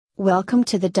Welcome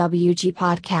to the WG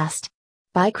Podcast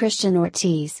by Christian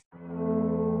Ortiz.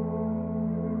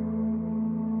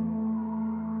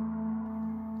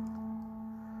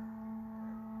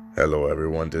 Hello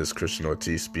everyone, this is Christian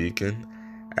Ortiz speaking,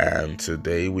 and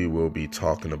today we will be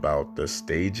talking about the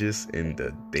stages in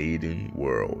the dating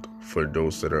world. For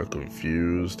those that are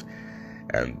confused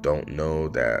and don't know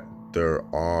that there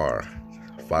are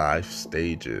 5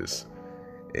 stages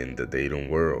in the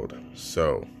dating world.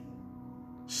 So,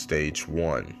 stage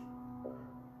 1,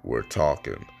 we're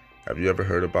talking. Have you ever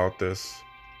heard about this?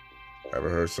 Ever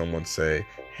heard someone say,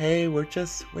 "Hey, we're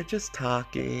just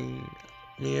talking.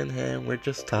 Me and him, we're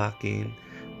just talking.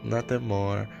 Nothing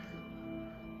more."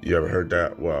 You ever heard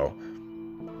that? Well,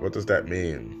 what does that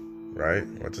mean, right?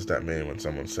 What does that mean when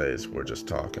someone says, we're just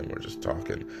talking?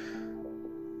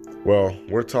 Well,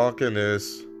 we're talking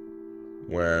is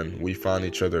when we find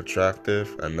each other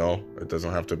attractive, and no, it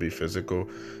doesn't have to be physical,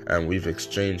 and we've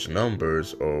exchanged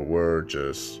numbers, or we're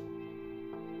just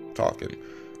talking.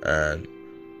 And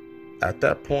at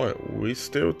that point, we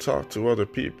still talk to other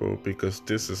people because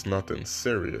this is nothing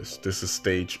serious. This is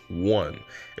stage 1.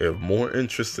 If more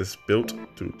interest is built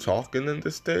through talking in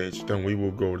this stage, then we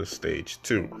will go to stage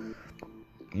 2.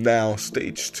 Now,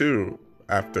 stage 2,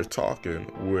 after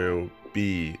talking, will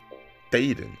be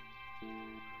dating.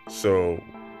 So,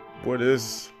 what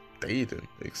is dating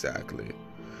exactly?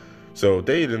 So,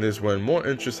 dating is when more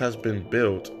interest has been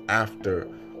built after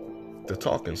the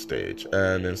talking stage,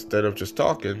 and instead of just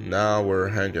talking, now we're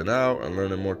hanging out and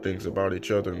learning more things about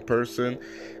each other in person.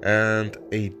 And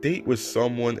a date with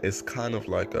someone is kind of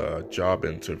like a job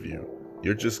interview.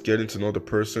 You're just getting to know the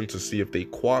person to see if they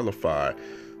qualify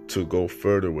to go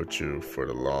further with you for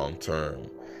the long term.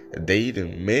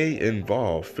 Dating may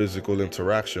involve physical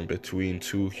interaction between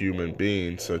two human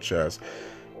beings, such as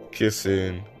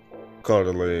kissing,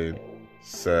 cuddling,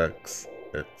 sex,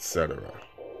 etc.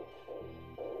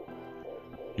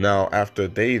 Now, after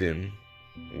dating,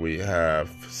 we have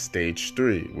stage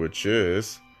 3, which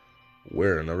is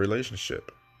we're in a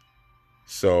relationship.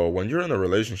 So when you're in a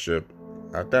relationship,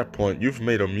 at that point, you've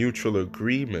made a mutual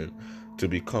agreement to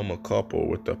become a couple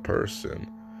with the person,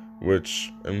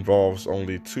 which involves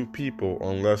only 2 people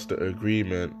unless the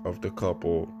agreement of the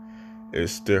couple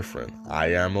is different.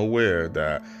 I am aware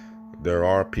that there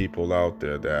are people out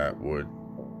there that would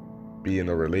be in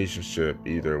a relationship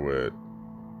either with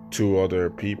 2 other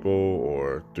people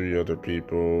or 3 other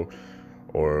people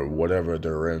or whatever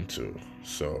they're into.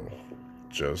 So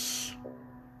just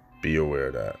be aware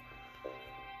of that.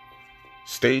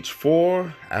 Stage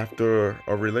 4 after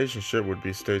a relationship would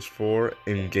be stage 4,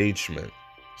 engagement.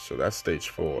 So that's stage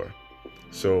 4.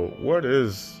 So what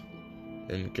is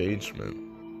engagement?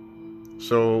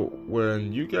 So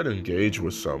when you get engaged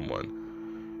with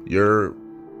someone, you're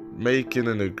making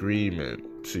an agreement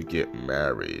to get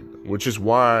married, which is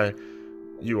why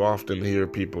you often hear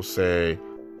people say,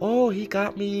 "Oh, he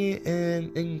got me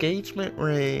an engagement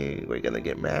ring. We're gonna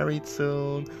get married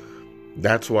soon."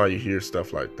 That's why you hear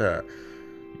stuff like that,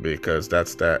 because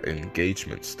that's that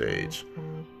engagement stage.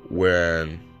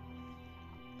 When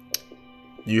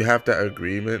you have that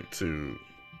agreement to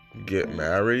get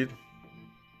married,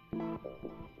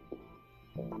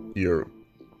 you're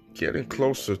getting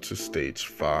closer to stage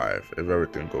 5 if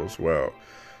everything goes well.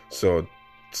 So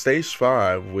stage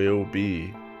 5 will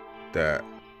be that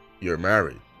you're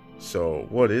married. So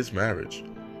what is marriage?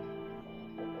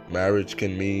 Marriage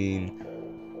can mean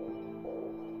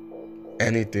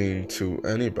anything to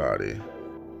anybody.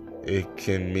 It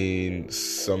can mean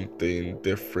something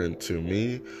different to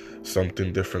me,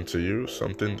 something different to you,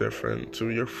 something different to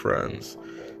your friends.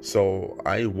 So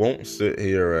I won't sit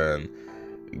here and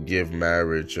give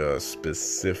marriage a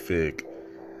specific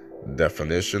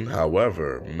definition.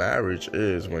 However, marriage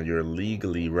is when you're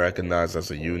legally recognized as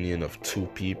a union of 2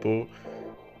 people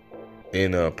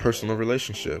in a personal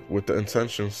relationship with the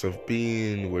intentions of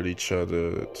being with each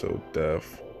other till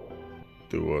death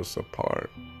do us apart.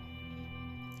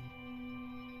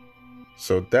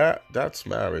 So that's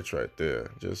marriage right there.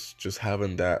 Just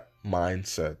having that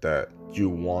mindset that you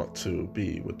want to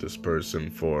be with this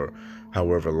person for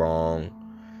however long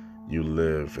you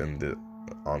live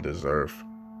on this earth.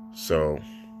 So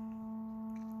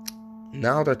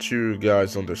now that you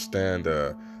guys understand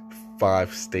the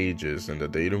 5 stages in the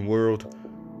dating world,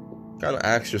 kind of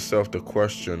ask yourself the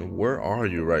question, where are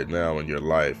you right now in your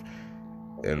life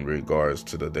in regards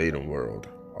to the dating world?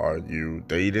 Are you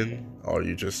dating? Are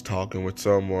you just talking with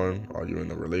someone? Are you in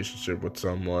a relationship with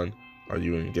someone? Are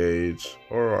you engaged?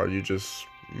 Or are you just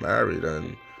married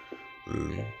and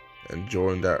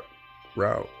enjoying that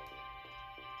route?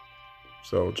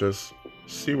 So just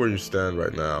see where you stand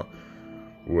right now.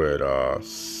 with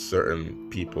certain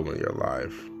people in your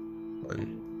life,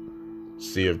 and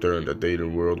see if they're in the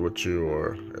dating world with you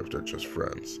or if they're just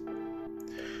friends.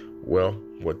 Well,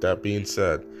 with that being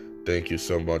said, thank you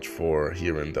so much for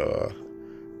hearing the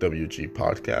WG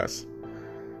podcast,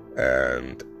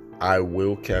 and I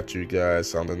will catch you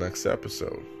guys on the next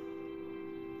episode.